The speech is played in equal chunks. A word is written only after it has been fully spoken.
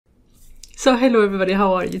So hello everybody,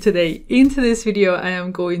 how are you today? In today's video, I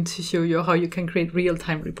am going to show you how you can create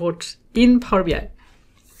real-time reports in Power BI.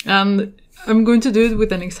 And I'm going to do it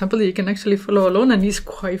with an example that you can actually follow along, and it's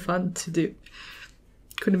quite fun to do.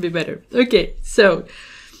 Couldn't be better. Okay, so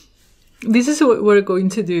this is what we're going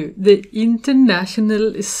to do. The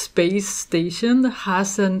International Space Station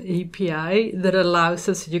has an API that allows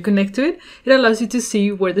us, you connect to it, it allows you to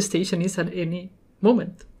see where the station is at any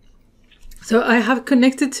moment. So I have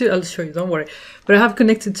connected to, I'll show you, don't worry, but I have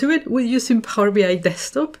connected to it with using Power BI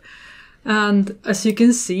Desktop. And as you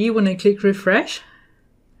can see, when I click refresh,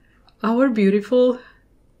 our beautiful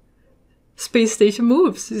space station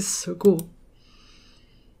moves. It's so cool.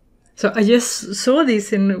 So I just saw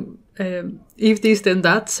this in if this then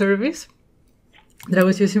that service that I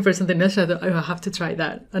was using for something else. I thought, I have to try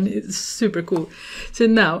that. And it's super cool. So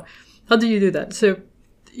now, how do you do that? So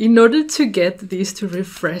in order to get this to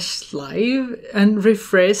refresh live and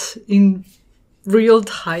refresh in real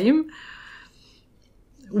time,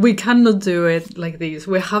 we cannot do it like this.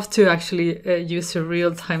 We have to actually use a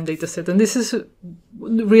real-time data set. And this is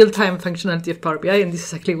real-time functionality of Power BI. And this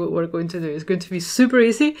is exactly what we're going to do. It's going to be super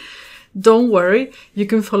easy. Don't worry, you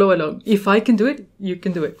can follow along. If I can do it, you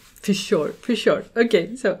can do it. For sure, for sure.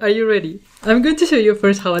 Okay, so are you ready? I'm going to show you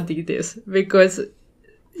first how I did this, because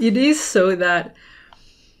it is so that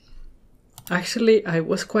actually I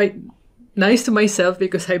was quite nice to myself,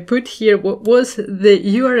 because I put here what was the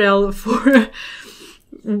URL for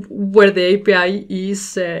where the API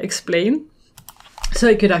is explained. So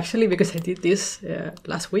I could actually, because I did this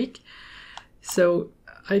last week, so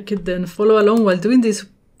I could then follow along while doing this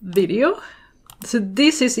video. So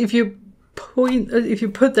this is, if you put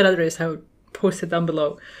that address, I'll post it down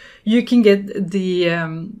below, you can get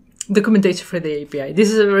the documentation for the API.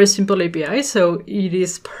 This is a very simple API, so it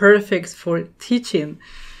is perfect for teaching.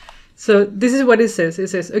 So this is what it says. It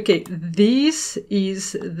says, okay, this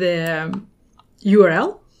is the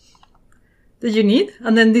URL that you need,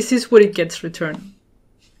 and then this is what it gets returned.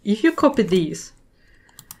 If you copy these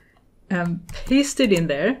and paste it in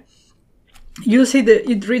there, you'll see that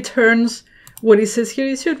it returns what it says here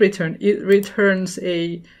it should return. It returns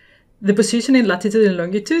the position in latitude and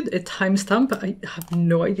longitude, a timestamp. I have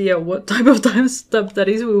no idea what type of timestamp that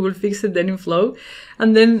is. We will fix it then in Flow.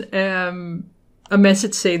 And then a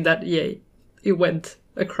message saying that, yay, it went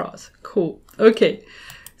across. Cool. Okay.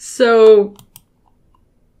 So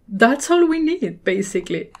that's all we need,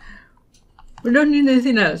 basically. We don't need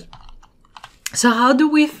anything else. So how do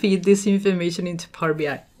we feed this information into Power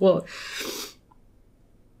BI? Well,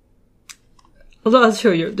 although I'll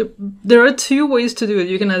show you. There are two ways to do it.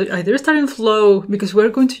 You can either start in Flow, because we're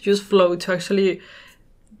going to use Flow to actually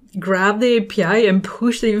grab the API and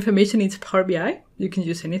push the information into Power BI. You can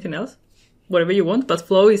use anything else, whatever you want, but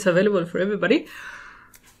Flow is available for everybody.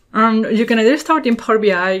 You can either start in Power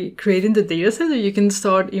BI creating the dataset, or you can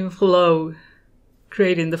start in Flow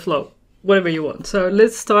creating the flow, whatever you want. So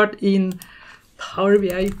let's start in Power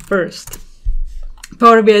BI first.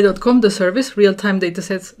 PowerBI.com, the service, real-time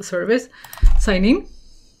datasets service, sign in.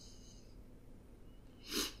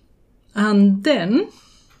 And then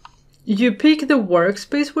you pick the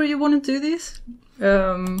workspace where you want to do this.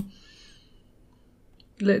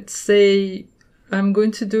 Let's say I'm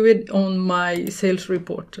going to do it on my sales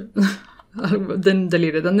report. I'll then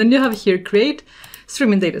delete it. And then you have here, create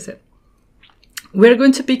streaming dataset. We're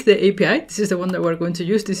going to pick the API. This is the one that we're going to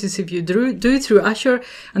use. This is if you do it through Azure,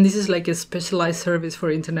 and this is like a specialized service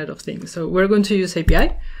for Internet of Things. So we're going to use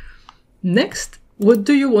API. Next, what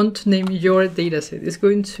do you want to name your dataset? It's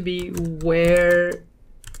going to be where,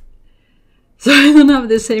 so I don't have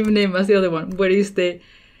the same name as the other one. Where is the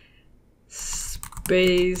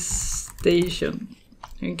space station?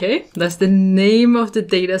 Okay, that's the name of the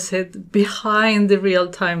dataset behind the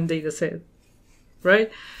real-time dataset,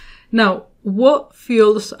 right? Now, what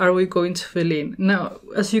fields are we going to fill in? Now,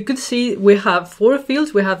 as you could see, we have 4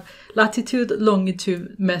 fields. We have latitude,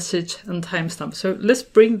 longitude, message, and timestamp. So let's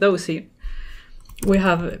bring those in. We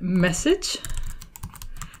have message.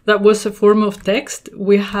 That was a form of text.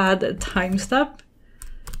 We had a timestamp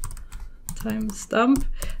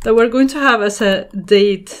that we're going to have as a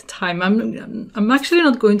date time. I'm actually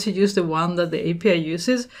not going to use the one that the API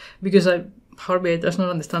uses, because Power BI does not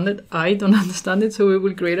understand it. I don't understand it, so we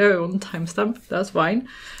will create our own timestamp. That's fine.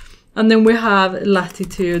 And then we have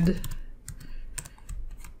latitude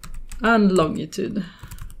and longitude.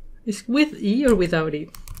 Is with E or without E?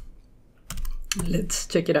 Let's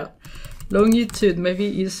check it out. Longitude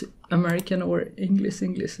maybe is American or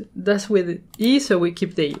English. That's with E, so we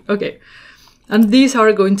keep the E. Okay. And these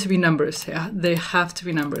are going to be numbers. Yeah, they have to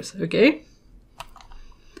be numbers. Okay.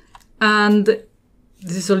 And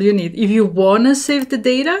this is all you need. If you want to save the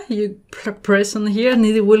data, you press on here and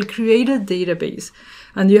it will create a database.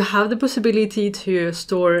 And you have the possibility to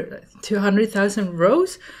store 200,000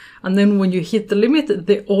 rows. And then when you hit the limit,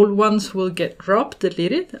 the old ones will get dropped,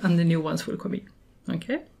 deleted, and the new ones will come in.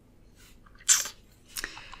 Okay?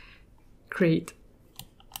 Great.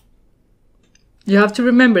 You have to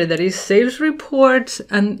remember that it's sales reports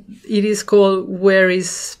and it is called Where is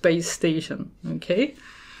Space Station? Okay?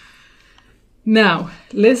 Now,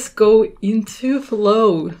 let's go into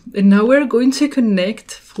Flow. And now we're going to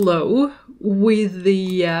connect Flow with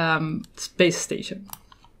the Space Station.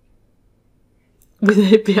 With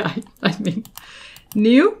the API, I mean.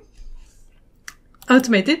 New,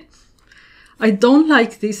 automated. I don't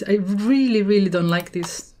like this. I really, really don't like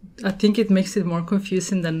this. I think it makes it more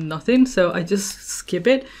confusing than nothing. So I just skip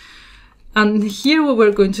it. And here what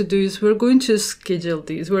we're going to do is we're going to schedule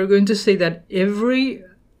this. We're going to say that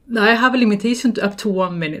I have a limitation to up to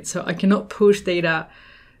 1 minute. So I cannot push data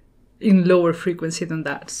in lower frequency than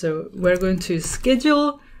that. So we're going to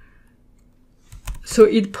schedule. So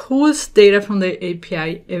it pulls data from the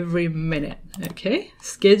API every minute, okay?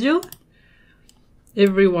 Schedule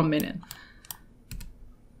every 1 minute.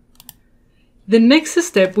 The next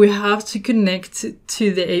step, we have to connect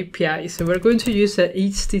to the API. So we're going to use a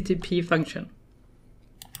HTTP function.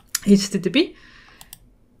 HTTP.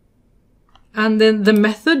 And then the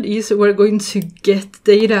method is we're going to get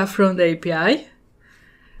data from the API.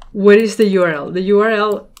 Where is the URL? The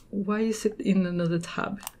URL, why is it in another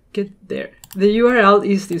tab? Get there. The URL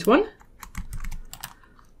is this one.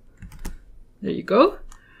 There you go.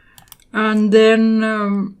 And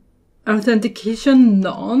then authentication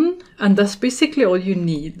none. And that's basically all you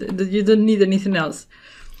need. You don't need anything else.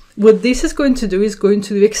 What this is going to do is going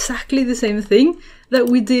to do exactly the same thing that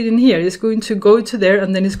we did in here. It's going to go to there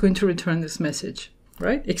and then it's going to return this message,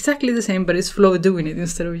 right? Exactly the same, but it's Flow doing it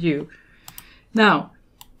instead of you. Now,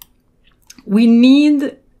 we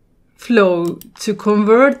need Flow to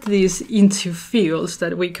convert these into fields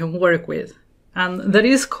that we can work with. And that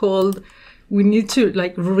is called, we need to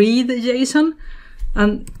like read JSON,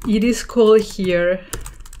 and it is called here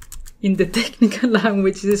in the technical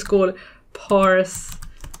language, it is called parse.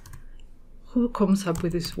 Who comes up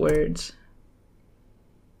with these words?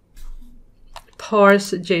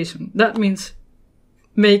 Parse JSON. That means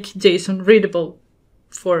make JSON readable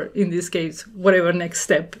for, in this case, whatever next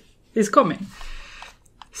step is coming.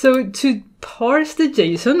 So to parse the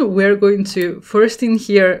JSON, we're going to, first in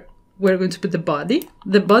here, we're going to put the body.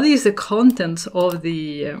 The body is the contents of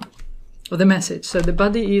the message. So the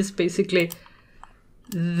body is basically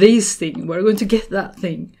this thing. We're going to get that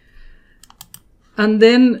thing. And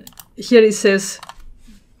then here it says,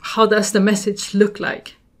 how does the message look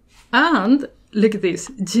like? And look at this,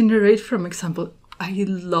 generate from example. I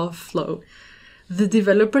love Flow. The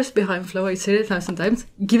developers behind Flow, I said it 1,000 times,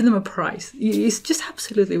 give them a prize. It's just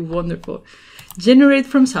absolutely wonderful. Generate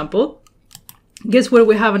from sample. Guess where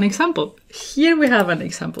we have an example? Here we have an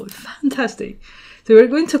example. Fantastic. So we're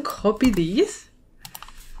going to copy these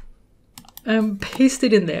and paste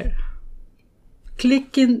it in there.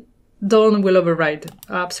 Clicking done will override.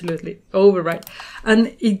 Absolutely. Override.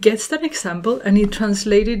 And it gets that example and it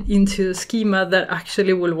translates it into a schema that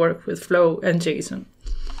actually will work with Flow and JSON.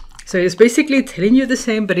 So it's basically telling you the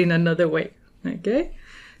same, but in another way, okay?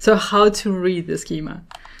 So how to read the schema.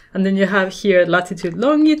 And then you have here latitude,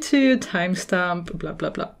 longitude, timestamp, blah, blah,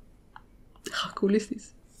 blah. How cool is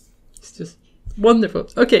this? It's just wonderful.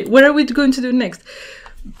 Okay, what are we going to do next?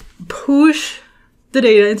 Push the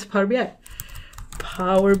data into Power BI.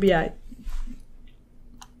 Power BI.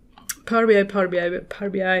 Power BI, Power BI, Power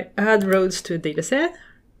BI, add rows to a data set.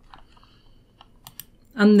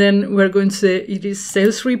 And then we're going to say it is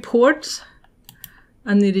sales reports,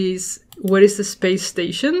 and it is, where is the space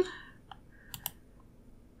station?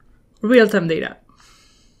 Real-time data.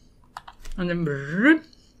 And then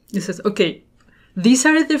it says, okay, these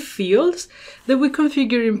are the fields that we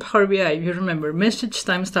configure in Power BI. If you remember, message,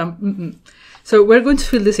 timestamp. So we're going to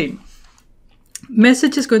fill this in.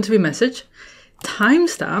 Message is going to be message.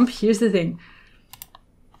 Timestamp, here's the thing.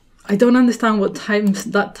 I don't understand what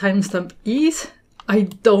that timestamp is. I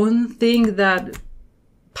don't think that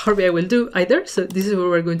Power BI will do either. So this is what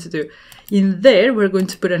we're going to do. In there, we're going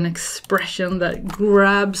to put an expression that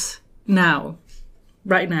grabs now,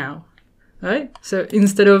 right now, right? So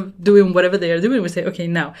instead of doing whatever they are doing, we say, okay,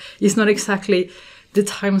 now. It's not exactly the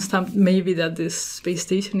timestamp maybe that this space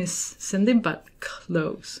station is sending, but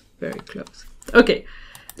close, very close. Okay,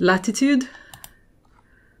 latitude,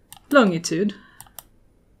 longitude.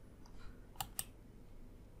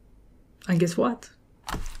 And guess what?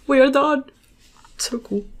 We are done. So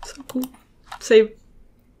cool, so cool. Save.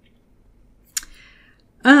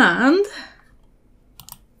 And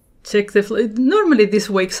check the flow. Normally this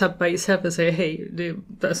wakes up by itself and say, hey,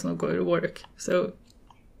 that's not going to work. So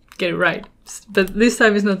get it right. But this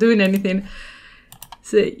time it's not doing anything.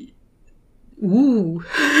 Say, ooh,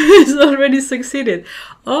 it's already succeeded.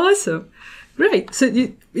 Awesome. Great. So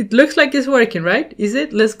it looks like it's working, right? Is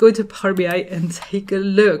it? Let's go to Power BI and take a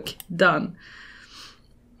look. Done.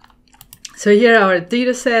 So here our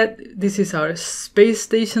data set. This is our space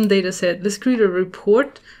station data set. Let's create a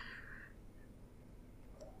report.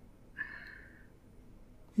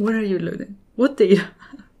 What are you loading? What data?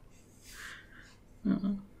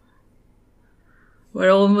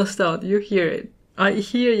 We're almost out. You hear it. I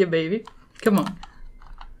hear you, baby. Come on.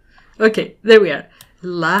 Okay, there we are.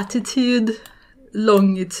 Latitude,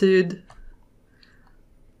 longitude,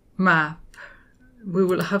 map. We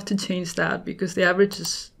will have to change that because the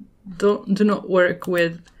averages do not work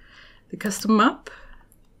with the custom map.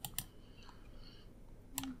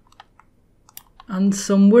 And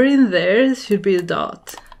somewhere in there should be a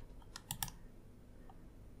dot.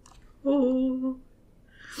 Oh.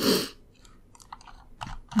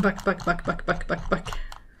 Back.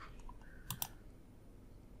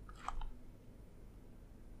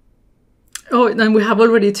 Oh, and we have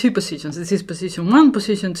already 2 positions. This is position 1,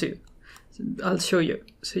 position 2. So I'll show you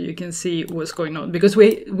so you can see what's going on. Because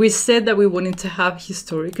we said that we wanted to have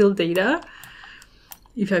historical data.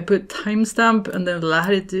 If I put timestamp and then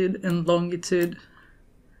latitude and longitude,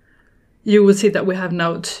 you will see that we have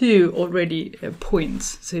now 2 already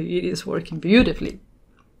points. So it is working beautifully.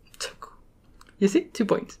 You see, 2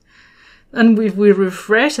 points. And if we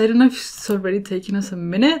refresh, I don't know if it's already taking us a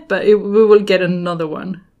minute, but we will get another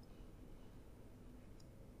one.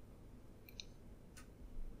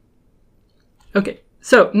 Okay,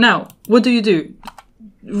 so now what do?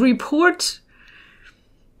 Reports,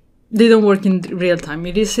 they don't work in real time.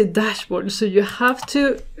 It is a dashboard, so you have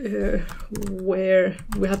to where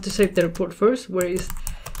we have to save the report first. Where is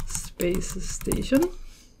space station?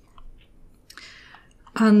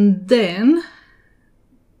 And then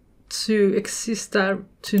to exist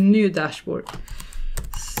to new dashboard,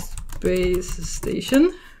 space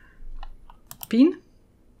station pin.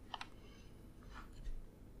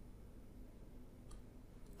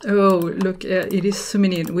 Oh, look, it is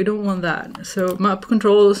zooming in. We don't want that. So map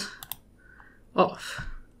controls off.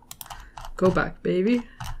 Go back, baby.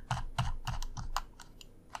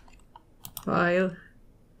 File.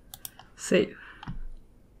 Save.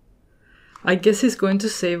 I guess it's going to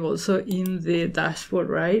save also in the dashboard,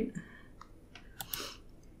 right?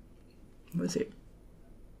 Was it?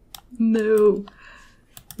 No,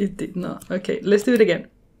 it did not. Okay, let's do it again.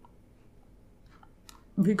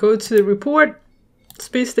 We go to the report.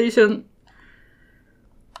 Space station.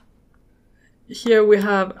 Here we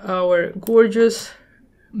have our gorgeous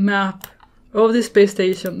map of the space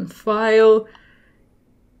station. File,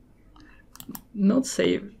 not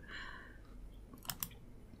save.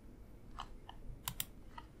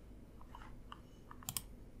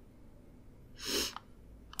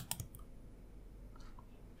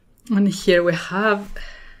 And here we have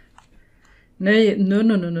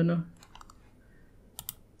no.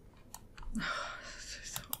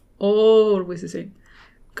 Always the same.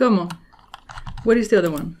 Come on. What is the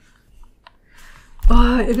other one?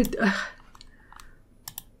 Oh,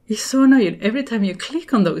 it's so annoying. Every time you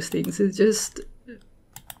click on those things, it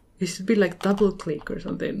should be like double click or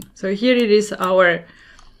something. So here it is, our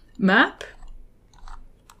map.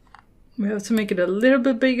 We have to make it a little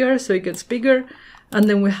bit bigger so it gets bigger. And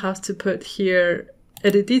then we have to put here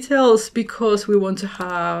edit details because we want to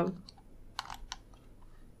have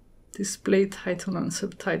display title and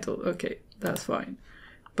subtitle. Okay, that's fine.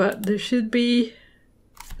 But there should be...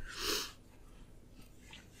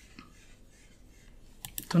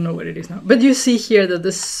 Don't know what it is now. But you see here that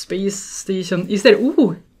the space station is there.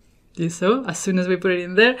 Ooh! You saw? As soon as we put it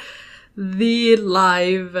in there, the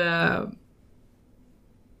live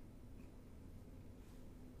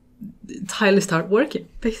tile start working,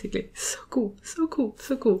 basically. So cool, so cool,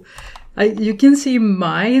 so cool. You can see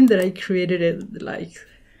mine that I created it like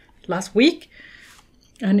last week,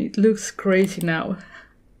 and it looks crazy now.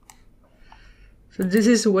 So this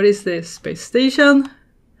is what is the space station.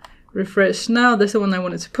 Refresh now. That's the one I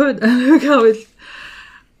wanted to put. And look how it.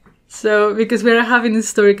 So because we are having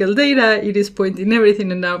historical data, it is pointing everything,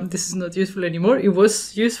 and now this is not useful anymore. It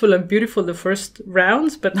was useful and beautiful the first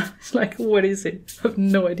rounds, but now it's like, what is it? I have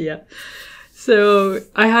no idea. So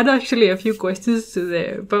I had actually a few questions to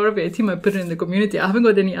the Power BI team. I put it in the community. I haven't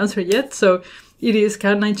got any answer yet. So it is,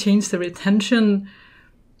 can I change the retention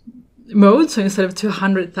mode? So instead of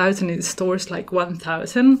 200,000, it stores like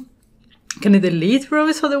 1,000. Can I delete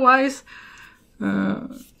rows otherwise?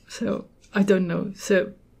 So I don't know.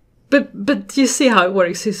 So, but you see how it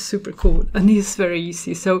works. It's super cool and it's very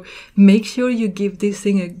easy. So make sure you give this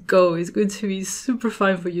thing a go. It's going to be super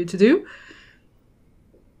fun for you to do.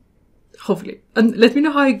 Hopefully. And let me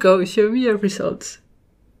know how it goes. Show me your results.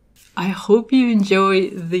 I hope you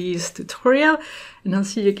enjoy this tutorial and I'll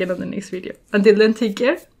see you again on the next video. Until then, take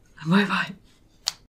care and bye bye.